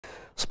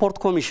ስፖርት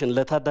ኮሚሽን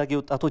ለታዳጊ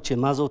ወጣቶች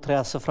የማዘውተሪያ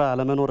ስፍራ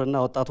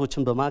አለመኖርና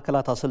ወጣቶችን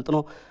በማዕከላት አሰልጥኖ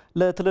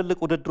ለትልልቅ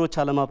ውድድሮች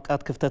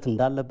አለማብቃት ክፍተት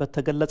እንዳለበት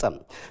ተገለጸ።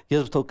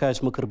 የሕዝብ ተወካዮች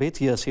ምክር ቤት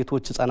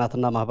የሴቶች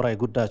ሕፃናትና ማህበራዊ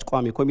ጉዳዮች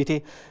ቋሚ ኮሚቴ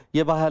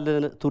የባህል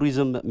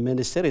ቱሪዝም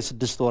ሚኒስቴር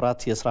የ6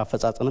 ወራት የስራ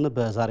አፈጻጸምን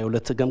በዛሬው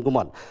ዕለት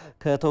ገምግሟል።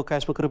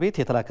 ከተወካዮች ምክር ቤት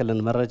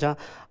የተላከልን መረጃ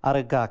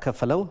አረጋ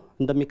ከፈለው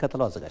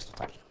እንደሚከተለው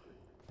አዘጋጅቶታል።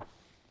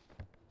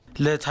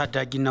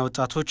 ለታዳጊና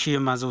ወጣቶች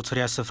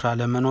የማዘውተሪያ ስፍራ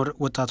ለመኖር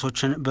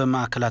ወጣቶችን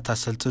በማዕከላት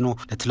አሰልጥኖ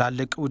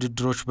ለትላልቅ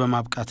ውድድሮች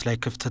በማብቃት ላይ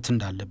ክፍተት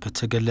እንዳለበት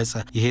ተገለጸ።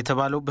 ይሄ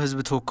የተባለው በሕዝብ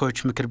ተወካዮች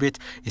ምክር ቤት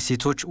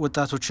የሴቶች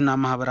ወጣቶችና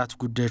ማህበራት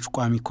ጉዳዮች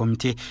ቋሚ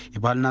ኮሚቴ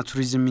የባህልና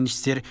ቱሪዝም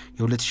ሚኒስቴር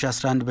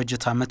የ2011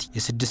 በጀት ዓመት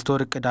የ6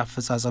 ወር ዕቅድ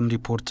አፈጻጸም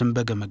ሪፖርትን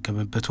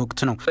በገመገመበት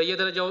ወቅት ነው።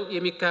 በየደረጃው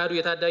የሚካሄዱ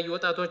የታዳጊ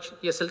ወጣቶች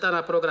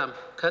የስልጠና ፕሮግራም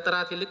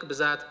ከጥራት ይልቅ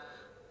ብዛት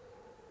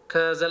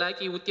ከዘላቂ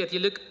ውጤት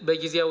ይልቅ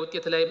በጊዜያዊ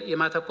ውጤት ላይ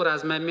የማተኮር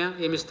አዝማሚያ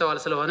የሚስተዋል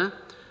ስለሆነ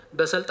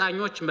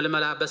በሰልጣኞች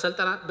ምልመላ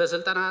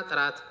በስልጠና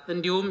ጥራት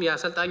እንዲሁም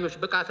የአሰልጣኞች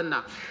ብቃትና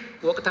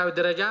ወቅታዊ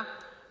ደረጃ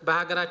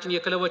በሀገራችን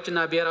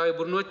የክለቦችና ብሔራዊ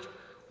ቡድኖች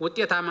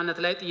ውጤታማነት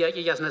ላይ ጥያቄ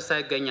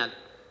እያስነሳ ይገኛል።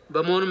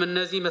 በመሆኑም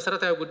እነዚህ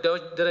መሰረታዊ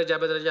ጉዳዮች ደረጃ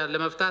በደረጃ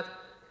ለመፍታት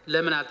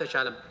ለምን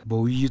አልተቻለም?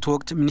 በውይይቱ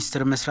ወቅት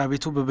ሚኒስቴር መስሪያ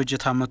ቤቱ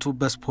በበጀት ዓመቱ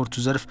በስፖርቱ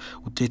ዘርፍ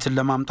ውጤትን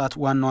ለማምጣት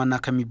ዋና ዋና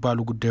ከሚባሉ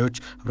ጉዳዮች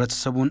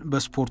ህብረተሰቡን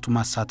በስፖርቱ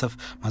ማሳተፍ፣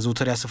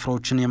 ማዘውተሪያ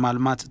ስፍራዎችን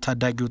የማልማት፣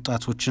 ታዳጊ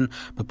ወጣቶችን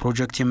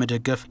በፕሮጀክት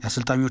የመደገፍ፣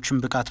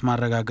 የአሰልጣኞችን ብቃት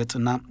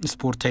ማረጋገጥና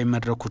ስፖርታዊ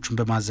መድረኮችን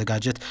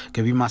በማዘጋጀት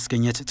ገቢ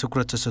ማስገኘት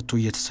ትኩረት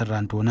ተሰጥቶ እየተሰራ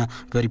እንደሆነ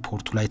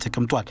በሪፖርቱ ላይ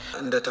ተቀምጧል።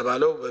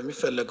 እንደተባለው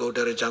በሚፈለገው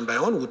ደረጃም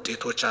ባይሆን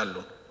ውጤቶች አሉ።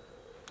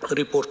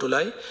 ሪፖርቱ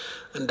ላይ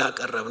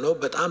እንዳቀረብ ነው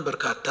በጣም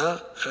በርካታ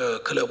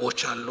ክለቦች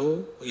አሉ፣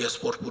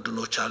 የስፖርት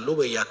ቡድኖች አሉ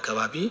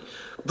በየአካባቢ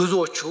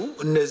ብዙዎቹ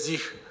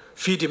እነዚህ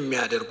ፊድ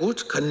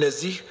የሚያደርጉት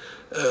ከነዚህ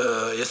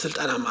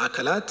የስልጠና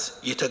ማዕከላት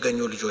የተገኙ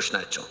ልጆች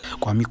ናቸው።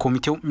 ቋሚ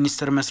ኮሚቴው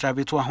ሚኒስቴር መስሪያ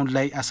ቤቱ አሁን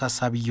ላይ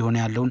አሳሳቢ የሆነ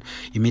ያለውን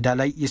የሜዳ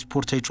ላይ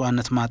የስፖርታዊ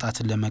ጨዋነት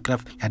ማጣትን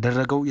ለመቅረፍ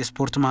ያደረገው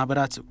የስፖርት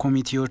ማህበራት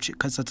ኮሚቴዎች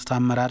ከጸጥታ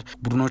አመራር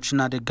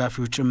ቡድኖችና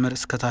ደጋፊዎች ጭምር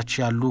እስከታች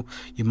ያሉ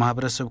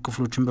የማህበረሰብ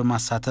ክፍሎችን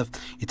በማሳተፍ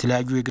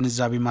የተለያዩ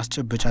የግንዛቤ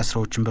ማስጨበጫ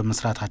ስራዎችን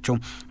በመስራታቸው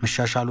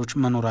መሻሻሎች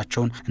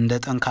መኖራቸውን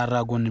እንደ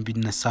ጠንካራ ጎን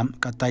ቢነሳም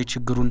ቀጣይ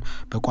ችግሩን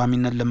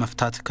በቋሚነት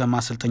ለመፍታት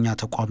ከማሰልጠኛ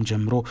ተቋም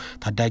ጀምሮ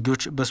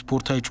ታዳጊዎች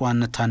በስፖርታዊ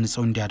ጨዋነት ታንጸው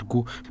እንዲያድጉ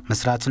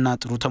መስራትና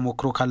ጥሩ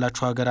ተሞክሮ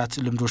ካላቸው ሀገራት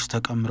ልምዶች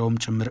ተቀምረውም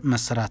ጭምር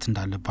መሰራት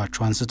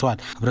እንዳለባቸው አንስተዋል።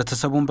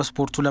 ህብረተሰቡን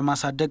በስፖርቱ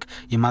ለማሳደግ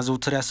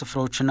የማዘውተሪያ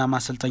ስፍራዎችና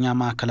ማሰልጠኛ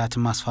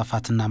ማዕከላትን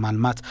ማስፋፋትና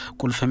ማልማት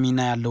ቁልፍ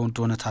ሚና ያለው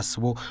እንደሆነ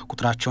ታስቦ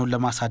ቁጥራቸውን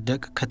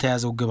ለማሳደግ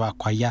ከተያዘው ግብ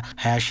አኳያ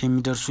 20 ሺህ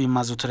የሚደርሱ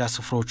የማዘውተሪያ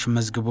ስፍራዎችን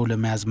መዝግበው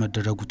ለመያዝ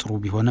መደረጉ ጥሩ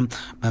ቢሆንም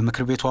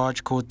በምክር ቤቱ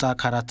አዋጅ ከወጣ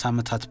ከ4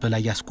 ዓመታት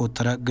በላይ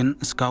ያስቆጠረ ግን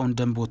እስካሁን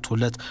ደንብ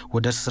ወጥቶለት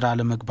ወደ ስራ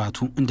ለመግባቱ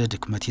እንደ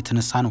ድክመት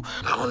የተነሳ ነው።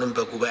 አሁንም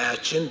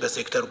በጉባኤያችን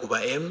በሴክተር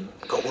ጉባኤም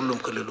ከሁሉም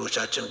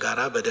ክልሎቻችን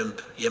ጋራ በደንብ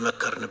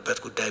የመከርንበት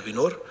ጉዳይ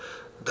ቢኖር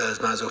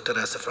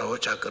በማዘውተሪያ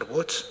ስፍራዎች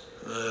አቅርቦት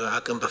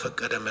አቅም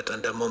በፈቀደ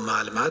መጠን ደግሞ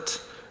ማልማት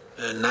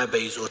እና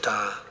በይዞታ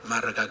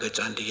ማረጋገጫ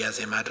እንዲያዝ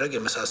ማድረግ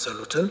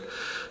የመሳሰሉትን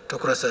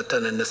ትኩረት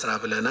ሰጥተን እንስራ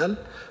ብለናል።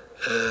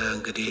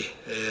 እንግዲህ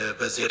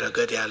በዚህ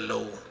ረገድ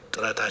ያለው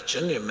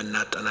ጥረታችን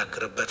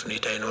የምናጠናክርበት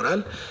ሁኔታ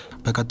ይኖራል።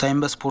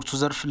 በቀጣይም በስፖርቱ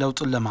ዘርፍ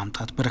ለውጥን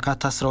ለማምጣት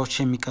በርካታ ስራዎች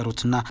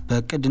የሚቀሩትና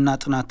በእቅድና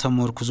ጥናት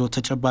ተመርኩዞ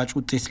ተጨባጭ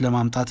ውጤት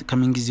ለማምጣት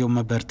ከምንጊዜው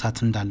መበርታት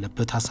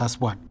እንዳለበት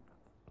አሳስቧል።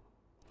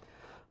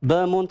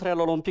 በሞንትሪያል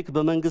ኦሎምፒክ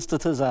በመንግስት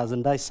ትዕዛዝ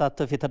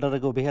እንዳይሳተፍ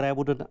የተደረገው ብሔራዊ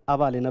ቡድን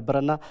አባል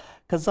የነበረና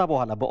ከዛ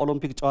በኋላ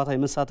በኦሎምፒክ ጨዋታ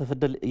የመሳተፍ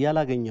እድል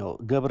ያላገኘው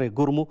ገብሬ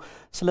ጉርሙ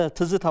ስለ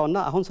ትዝታውና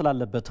አሁን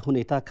ስላለበት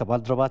ሁኔታ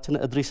ከባልደረባችን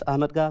እድሪስ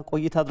አህመድ ጋር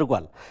ቆይታ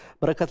አድርጓል።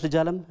 በረከት ልጅ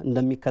አለም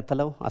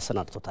እንደሚከተለው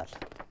አሰናድቶታል።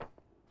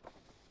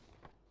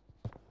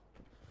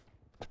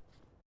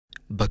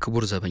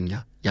 በክቡር ዘበኛ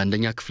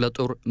የአንደኛ ክፍለ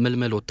ጦር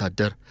ምልምል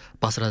ወታደር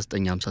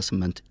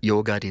በ1958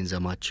 የኦጋዴን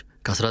ዘማች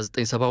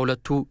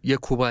ከ1972ቱ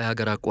የኩባ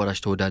የሀገር አቋራጭ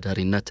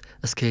ተወዳዳሪነት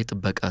እስከ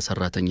የጥበቃ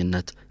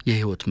ሰራተኝነት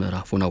የህይወት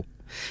ምዕራፉ ነው።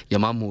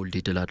 የማሞ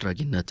ወልዴ ድል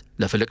አድራጊነት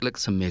ለፍልቅልቅ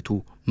ስሜቱ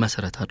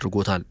መሰረት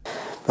አድርጎታል።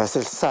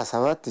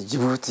 በ67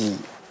 ጅቡቲ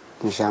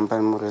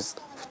ሻምፒዮን ሙርስ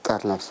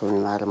ፍጣር ነፍሱን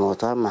ይማር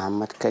ሞቷል።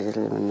 መሐመድ ከድር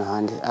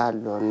ምንሃንዲ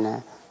አሎና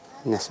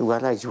እነሱ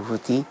ጋር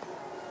ጅቡቲ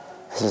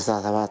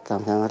 67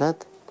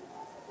 ዓመት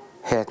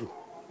ሄድ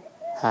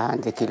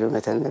 1 ኪሎ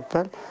ሜትር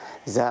ነበር።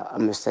 እዛ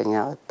አምስተኛ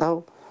ወጣው።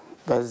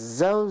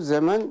 በዛው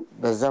ዘመን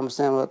በዛ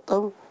አምስተኛ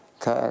ወጣው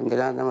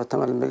እንደገና ደግሞ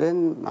ተመልምለን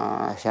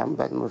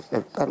ሻምፒዮን ሙርስ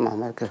ፍጣር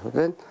መሐመድ ከድር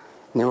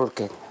ኒውዮርክ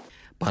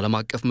በዓለም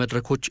አቀፍ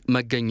መድረኮች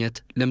መገኘት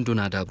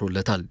ልምዱን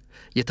አዳብሮለታል።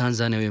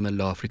 የታንዛኒያው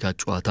የመላው አፍሪካ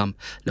ጨዋታም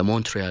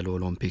ለሞንትሪያል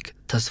ኦሎምፒክ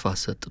ተስፋ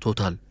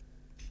ሰጥቶታል።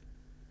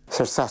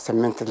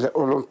 68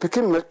 ለኦሎምፒክ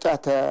ምርጫ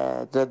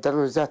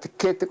ተደረገ። እዛ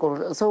ትኬት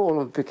ቆርጠው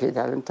ኦሎምፒክ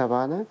ሄዳለን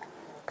ተባለ።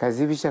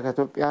 ከዚህ ብቻ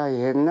ከኢትዮጵያ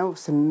ይሄነው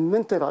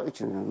 8 ሯጮች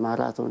ነው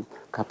ማራቶን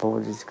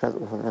ከፖሊስ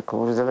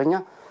ከፖሊስ ዘበኛ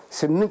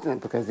 8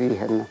 ነበር። ከዚህ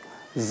ይሄነው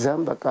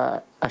እዛም በቃ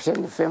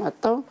አሸንፌ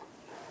መጣሁ።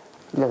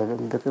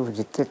 ለኦሎምፒክ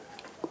ውድድር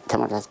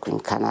ተመረጥኩኝ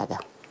ካናዳ።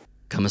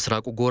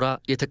 ከምስራቁ ጎራ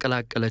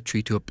የተቀላቀለችው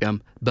ኢትዮጵያም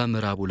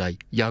በምዕራቡ ላይ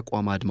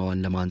የአቋም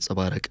አድማዋን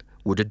ለማንጸባረቅ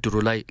ውድድሩ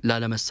ላይ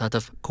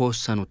ላለመሳተፍ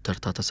ከወሰኑት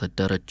ተርታ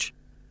ተሰደረች።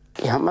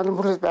 ያማል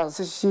ሙርስ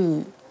ባስሺ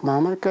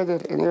ማመር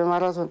ከደር እኔ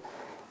በማራቶን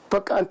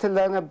በቃ እንትን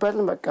ላይ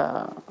ነበርን በቃ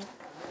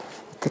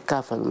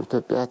ተካፈል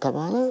ኢትዮጵያ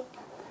ተባለ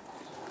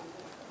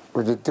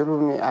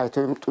ውድድሩን አይቶ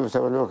ይምጡ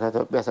ተብሎ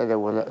ከኢትዮጵያ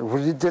ተደወለ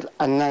ውድድር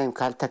አናይም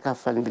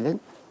ካልተካፈልን ብለን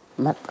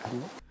መጣን።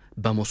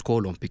 በሞስኮ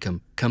ኦሎምፒክም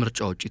ከምርጫ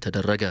ውጪ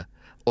ተደረገ።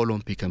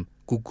 ኦሎምፒክም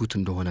ጉጉት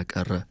እንደሆነ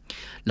ቀረ።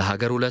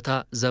 ለሀገር ውለታ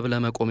ዘብ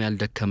ለመቆም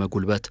ያልደከመ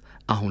ጉልበት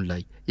አሁን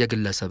ላይ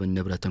የግለሰብን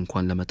ንብረት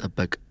እንኳን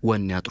ለመጠበቅ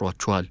ወኔ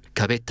ያጥሯቸዋል።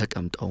 ከቤት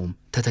ተቀምጠውም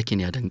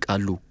ተተኪን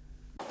ያደንቃሉ።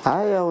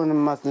 አሁንም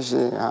ማትሽ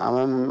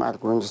አመም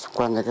አልኩ እንጂ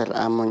እንኳን ነገር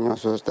አሞኞ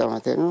 3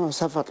 አመት ነው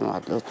ሰፈር ነው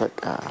አለው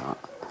በቃ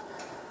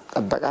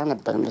ጠበቃ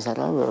ነበር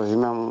መሰራው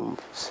ህመም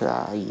ስራ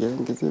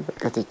እንግዲህ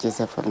በቃ ተቼ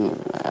ሰፈር ነው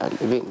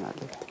አለቤት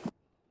ማለት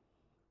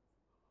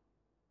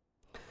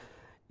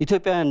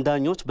ኢትዮጵያውያን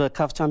ዳኞች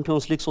በካፍ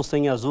ቻምፒዮንስ ሊግ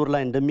 3ኛ ዙር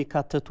ላይ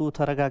እንደሚካተቱ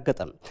ተረጋገጠ።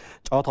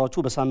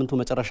 ጨዋታዎቹ በሳምንቱ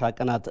መጨረሻ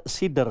ቀናት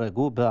ሲደረጉ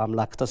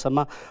በአምላክ ተሰማ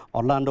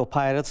ኦርላንዶ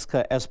ፓይሬትስ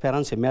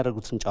ከኤስፔራንስ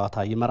የሚያደርጉትን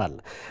ጨዋታ ይመራል።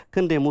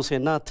 ክንዴ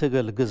ሙሴና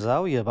ትግል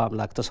ግዛው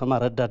የበአምላክ ተሰማ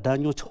ረዳት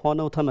ዳኞች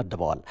ሆነው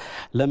ተመድበዋል።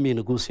 ለሚ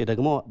ንጉሴ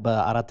ደግሞ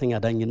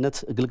በአራተኛ ዳኝነት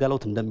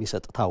ግልጋሎት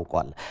እንደሚሰጥ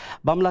ታውቋል።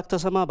 በአምላክ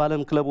ተሰማ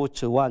በዓለም ክለቦች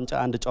ዋንጫ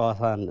አንድ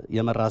ጨዋታን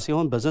የመራ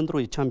ሲሆን በዘንድሮ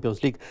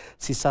የቻምፒዮንስ ሊግ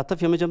ሲሳተፍ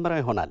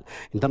የመጀመሪያው ይሆናል።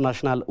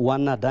 ኢንተርናሽናል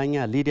ዋና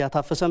ዳኛ ሊዲያ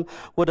ታፈሰ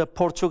ወደ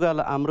ፖርቹጋል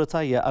አምርታ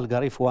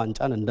የአልጋሪፍ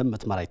ዋንጫን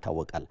እንደምትመራ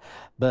ይታወቃል።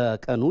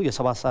 በቀኑ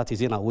የ7 ሰዓት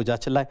የዜና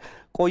ወጃችን ላይ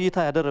ቆይታ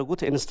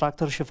ያደረጉት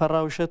ኢንስትራክተር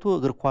ሽፈራው እሸቱ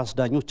እግር ኳስ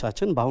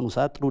ዳኞቻችን በአሁኑ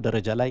ሰዓት ጥሩ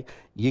ደረጃ ላይ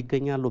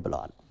ይገኛሉ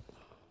ብለዋል።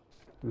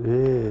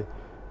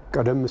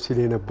 ቀደም ሲል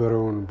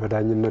የነበረውን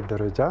በዳኝነት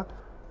ደረጃ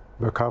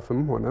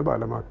በካፍም ሆነ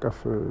በዓለም አቀፍ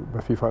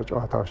በፊፋ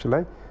ጨዋታዎች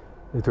ላይ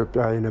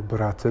ኢትዮጵያ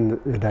የነበራትን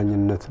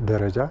የዳኝነት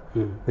ደረጃ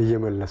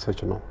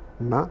እየመለሰች ነው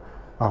እና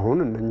አሁን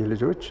እነኚህ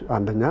ልጆች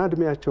አንደኛ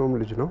እድሜያቸውም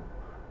ልጅ ነው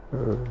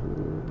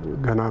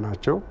ገና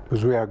ናቸው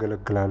ብዙ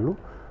ያገለግላሉ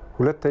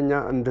ሁለተኛ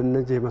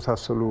እንደነዚህ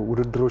የመሳሰሉ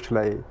ውድድሮች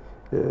ላይ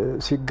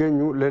ሲገኙ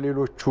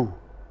ለሌሎቹ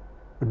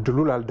እድሉ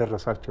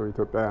ላልደረሳቸው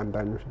ኢትዮጵያውያን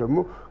ዳኞች ደግሞ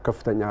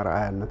ከፍተኛ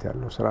ራዕይነት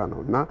ያለው ስራ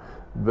ነውና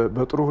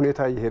በጥሩ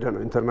ሁኔታ እየሄደ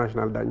ነው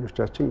ኢንተርናሽናል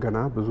ዳኞቻችን ገና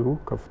ብዙ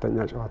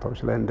ከፍተኛ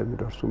ጨዋታዎች ላይ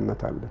እንደሚደርሱ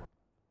እምነት አለ።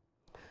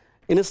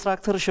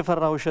 ኢንስትራክተር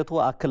ሽፈራው እሸቱ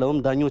አክለውም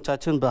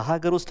ዳኞቻችን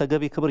በሀገር ውስጥ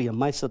ተገቢ ክብር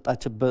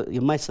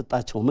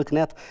የማይሰጣቸው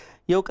ምክንያት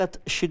የእውቀት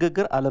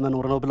ሽግግር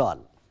አለመኖር ነው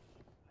ብለዋል።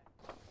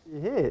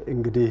 ይሄ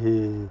እንግዲህ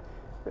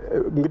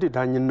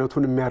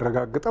ዳኝነቱን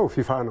የሚያረጋግጠው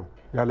ፊፋ ነው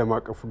የዓለም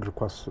አቀፍ እግር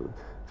ኳስ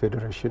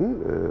ፌዴሬሽን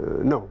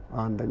ነው።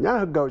 አንደኛ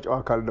ህግ አውጪው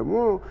አካል ደግሞ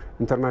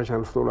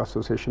ኢንተርናሽናል ፉትቦል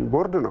አሶሲዬሽን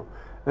ቦርድ ነው።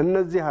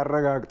 እነዚህ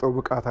አረጋግጠው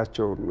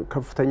ብቃታቸውን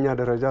ከፍተኛ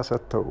ደረጃ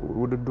ሰጥተው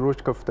ውድድሮች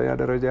ከፍተኛ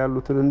ደረጃ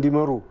ያሉትን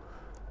እንዲመሩ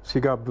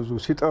ሲጋብዙ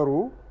ሲጠሩ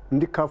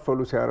እንዲካፈሉ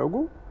ሲያረጉ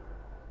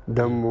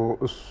ደግሞ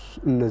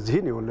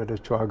እነዚህን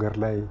የወለደችው ሀገር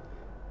ላይ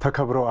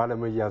ተከብረው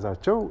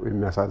አለመያዛቸው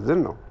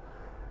የሚያሳዝን ነው።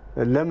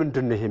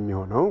 ለምንድን ነው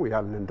የሚሆነው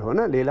ያልን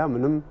እንደሆነ ሌላ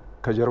ምንም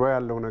ከጀርባ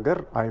ያለው ነገር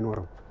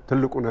አይኖርም።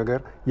 ትልቁ ነገር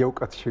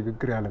የእውቀት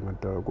ሽግግር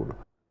ያለመደረጉ ነው።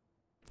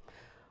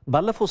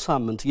 ባለፈው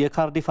ሳምንት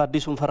የካርዲፍ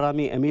አዲሱን ፈራሚ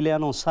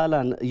ኤሚሊያኖ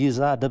ሳላን ይዛ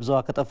ደብዛዋ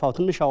ከጠፋው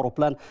ትንሽ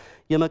አውሮፕላን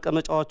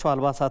የመቀመጫዎቹ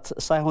አልባሳት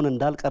ሳይሆን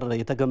እንዳልቀረ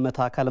የተገመተ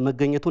አካል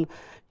መገኘቱን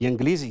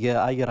የእንግሊዝ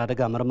የአየር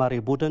አደጋ መርማሪ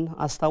ቡድን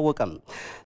አስታወቀም።